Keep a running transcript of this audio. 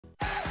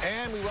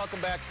And we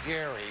welcome back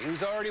Gary,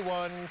 who's already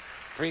won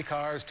 3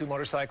 cars, 2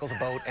 motorcycles, a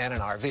boat, and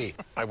an RV.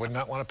 I would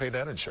not want to pay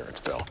that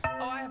insurance bill.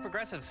 Oh, I have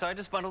Progressive, so I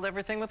just bundled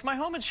everything with my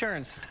home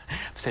insurance. I'm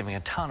saving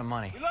a ton of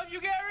money. We love you,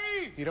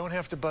 Gary! You don't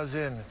have to buzz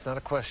in. It's not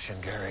a question,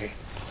 Gary.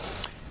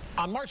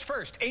 On March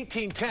 1st,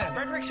 1810.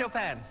 Frederick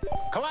Chopin.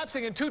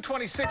 Collapsing in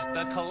 226.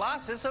 The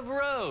Colossus of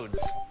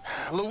Rhodes.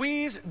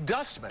 Louise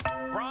Dustman.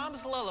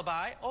 Brahms'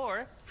 Lullaby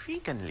or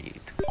Friegenlied.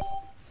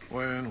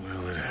 When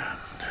will it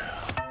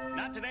end?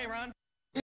 Not today, Ron.